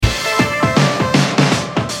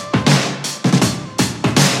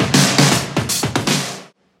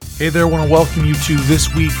Hey there, I want to welcome you to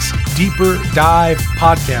this week's Deeper Dive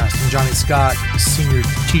podcast. I'm Johnny Scott, Senior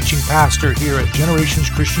Teaching Pastor here at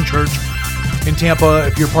Generations Christian Church in Tampa.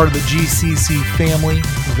 If you're part of the GCC family,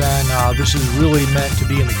 then this is really meant to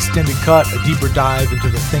be an extended cut, a deeper dive into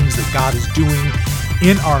the things that God is doing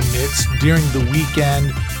in our midst during the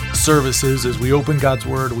weekend services as we open God's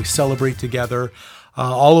Word, we celebrate together.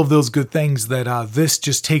 All of those good things that this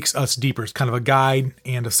just takes us deeper. It's kind of a guide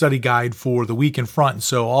and a study guide for the week in front. And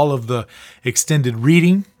so all of the extended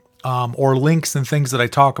reading or links and things that I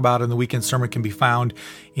talk about in the weekend sermon can be found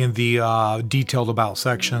in the detailed about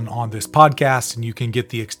section on this podcast, and you can get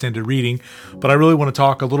the extended reading. But I really want to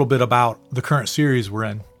talk a little bit about the current series we're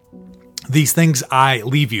in. These things I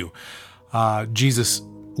leave you. Jesus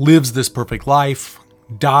lives this perfect life,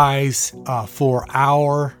 dies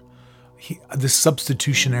for this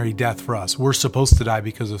substitutionary death for us. We're supposed to die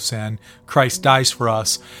because of sin. Christ dies for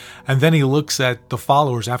us. And then he looks at the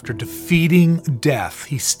followers after defeating death.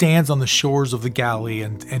 He stands on the shores of the Galilee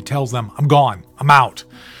and tells them, I'm gone. I'm out.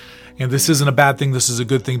 And this isn't a bad thing. This is a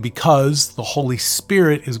good thing because the Holy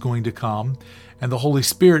Spirit is going to come. And the Holy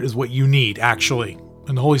Spirit is what you need, actually.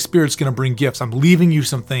 And the Holy Spirit's going to bring gifts. I'm leaving you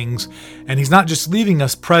some things. And he's not just leaving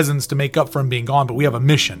us presents to make up for him being gone, but we have a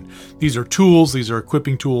mission. These are tools. These are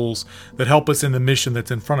equipping tools that help us in the mission that's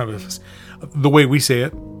in front of us. The way we say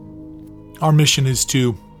it, our mission is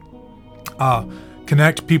to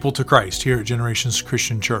connect people to Christ here at Generations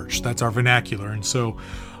Christian Church. That's our vernacular. And so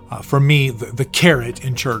for me, the carrot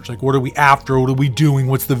in church, like what are we after? What are we doing?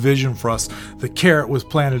 What's the vision for us? The carrot was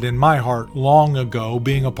planted in my heart long ago,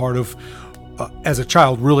 being a part of as a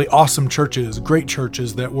child, really awesome churches, great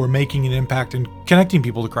churches that were making an impact and connecting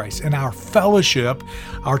people to Christ. And our fellowship,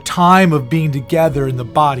 our time of being together in the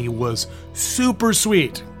body was super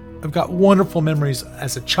sweet. I've got wonderful memories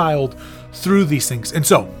as a child through these things. And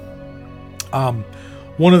so,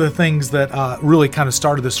 one of the things that really kind of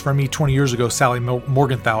started this for me 20 years ago, Sally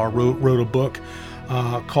Morgenthau wrote a book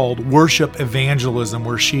called Worship Evangelism,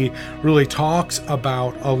 where she really talks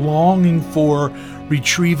about a longing for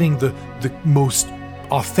retrieving the most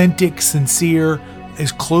authentic, sincere,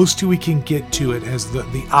 as close to we can get to it as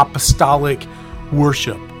the apostolic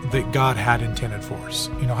worship that God had intended for us.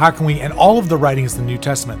 You know, how can we, and all of the writings in the New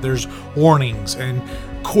Testament, there's warnings and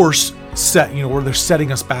course set, where they're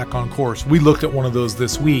setting us back on course. We looked at one of those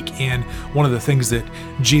this week, and one of the things that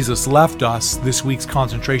Jesus left us, this week's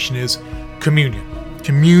concentration, is communion.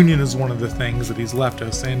 Communion is one of the things that he's left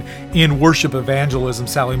us. And in Worship Evangelism,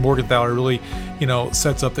 Sally Morgenthau really,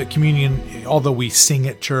 sets up that communion, although we sing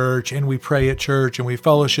at church and we pray at church and we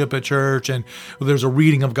fellowship at church and there's a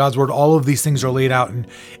reading of God's Word, all of these things are laid out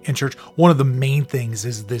in church. One of the main things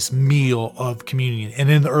is this meal of communion. And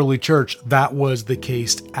in the early church, that was the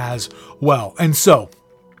case as well. And so,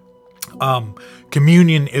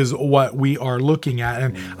 communion is what we are looking at.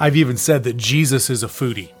 And I've even said that Jesus is a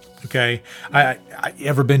foodie. Okay. I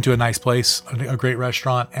ever been to a nice place, a great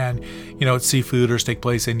restaurant, and, it's seafood or steak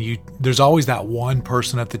place, and there's always that one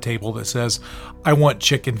person at the table that says, I want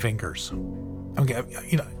chicken fingers. Okay.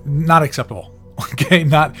 Not acceptable. Okay.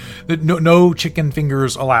 No chicken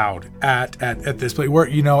fingers allowed at this place where,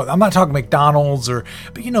 I'm not talking McDonald's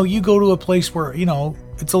but you go to a place where,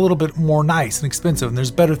 it's a little bit more nice and expensive and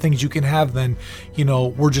there's better things you can have than,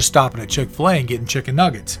 we're just stopping at Chick-fil-A and getting chicken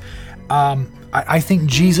nuggets. I think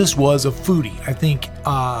Jesus was a foodie. I think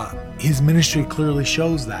his ministry clearly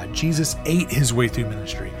shows that. Jesus ate his way through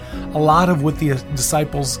ministry. A lot of what the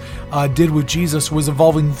disciples did with Jesus was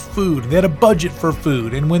involving food. They had a budget for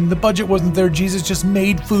food. And when the budget wasn't there, Jesus just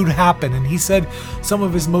made food happen. And he said some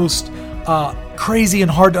of his most crazy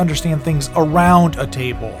and hard to understand things around a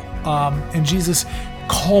table. And Jesus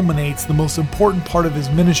culminates the most important part of his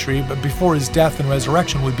ministry, but before his death and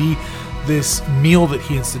resurrection would be this meal that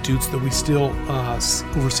he institutes that we still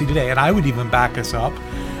oversee today. And I would even back us up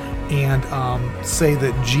and say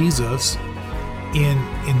that Jesus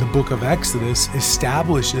in the book of Exodus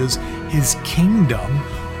establishes his kingdom,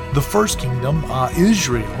 the first kingdom,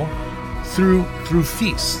 Israel, through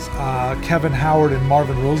feasts. Kevin Howard and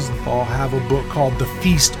Marvin Rosenthal have a book called The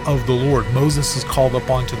Feast of the Lord. Moses is called up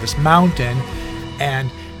onto this mountain,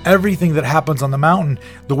 and everything that happens on the mountain,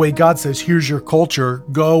 the way God says, here's your culture,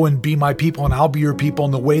 go and be my people and I'll be your people,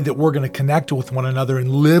 and the way that we're going to connect with one another and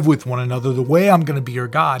live with one another, the way I'm going to be your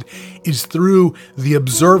God is through the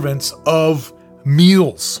observance of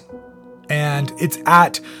meals. And it's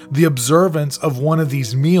at the observance of one of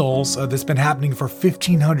these meals that's been happening for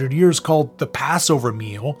 1,500 years called the Passover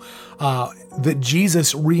meal. that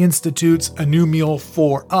Jesus reinstitutes a new meal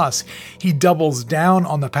for us. He doubles down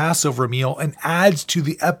on the Passover meal and adds to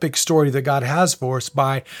the epic story that God has for us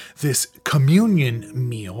by this communion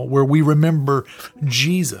meal where we remember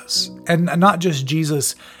Jesus. And not just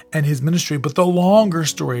Jesus and his ministry, but the longer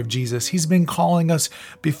story of Jesus. He's been calling us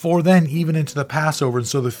before then, even into the Passover. And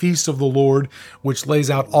so the Feast of the Lord, which lays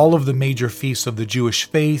out all of the major feasts of the Jewish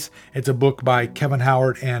faith. It's a book by Kevin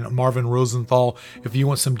Howard and Marvin Rosenthal. If you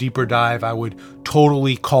want some deeper dive, I would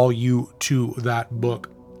totally call you to that book.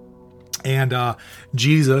 And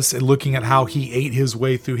Jesus, looking at how he ate his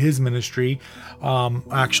way through his ministry,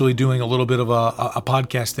 actually doing a little bit of a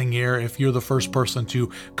podcast thing here. If you're the first person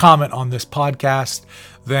to comment on this podcast,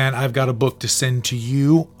 then I've got a book to send to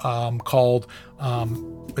you called,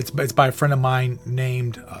 it's by a friend of mine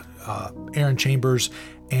named Aaron Chambers,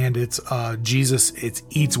 and it's Jesus, it's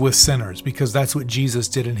Eats with Sinners, because that's what Jesus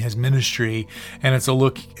did in his ministry. And it's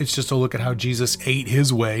just a look at how Jesus ate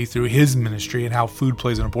his way through his ministry and how food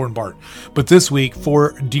plays an important part. But this week,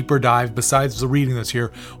 for deeper dive, besides the reading this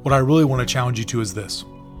here, what I really want to challenge you to is this: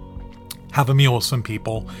 have a meal with some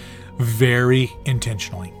people very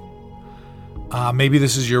intentionally. Maybe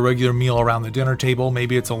this is your regular meal around the dinner table.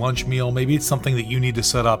 Maybe it's a lunch meal. Maybe it's something that you need to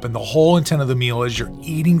set up. And the whole intent of the meal is you're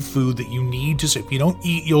eating food that you need to. So if you don't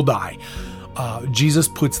eat, you'll die. Jesus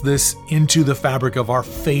puts this into the fabric of our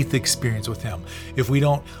faith experience with him. If we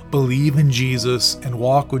don't believe in Jesus and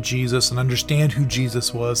walk with Jesus and understand who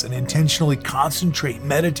Jesus was and intentionally concentrate,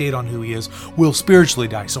 meditate on who he is, we'll spiritually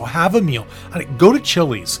die. So have a meal. Go to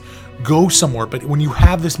Chili's. Go somewhere. But when you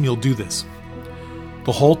have this meal, do this.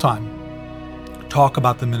 The whole time, talk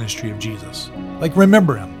about the ministry of Jesus. Like,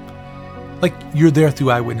 remember him. Like, you're there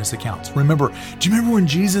through eyewitness accounts. Remember, do you remember when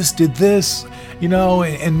Jesus did this,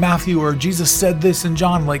 in Matthew, or Jesus said this in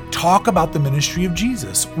John? Like, talk about the ministry of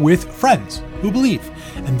Jesus with friends who believe.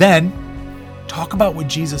 And then talk about what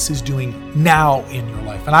Jesus is doing now in your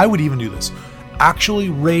life. And I would even do this. Actually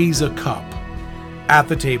raise a cup at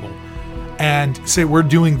the table and say, we're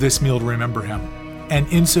doing this meal to remember him. And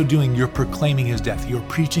in so doing, you're proclaiming his death. You're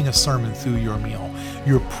preaching a sermon through your meal.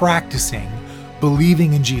 You're practicing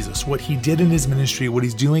believing in Jesus, what he did in his ministry, what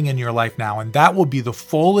he's doing in your life now. And that will be the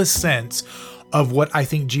fullest sense of what I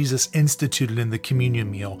think Jesus instituted in the communion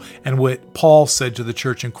meal and what Paul said to the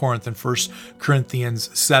church in Corinth in 1 Corinthians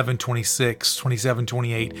 7:26, 27,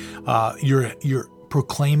 28. You're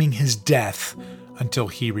proclaiming his death until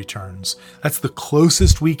he returns. That's the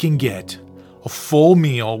closest we can get. A full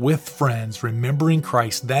meal with friends, remembering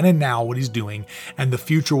Christ then and now, what he's doing, and the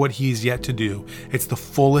future, what he's yet to do. It's the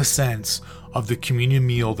fullest sense of the communion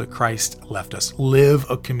meal that Christ left us. Live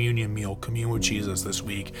a communion meal. Commune with Jesus this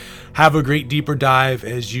week. Have a great deeper dive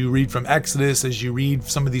as you read from Exodus, as you read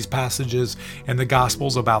some of these passages in the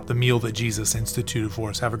Gospels about the meal that Jesus instituted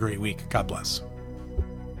for us. Have a great week. God bless.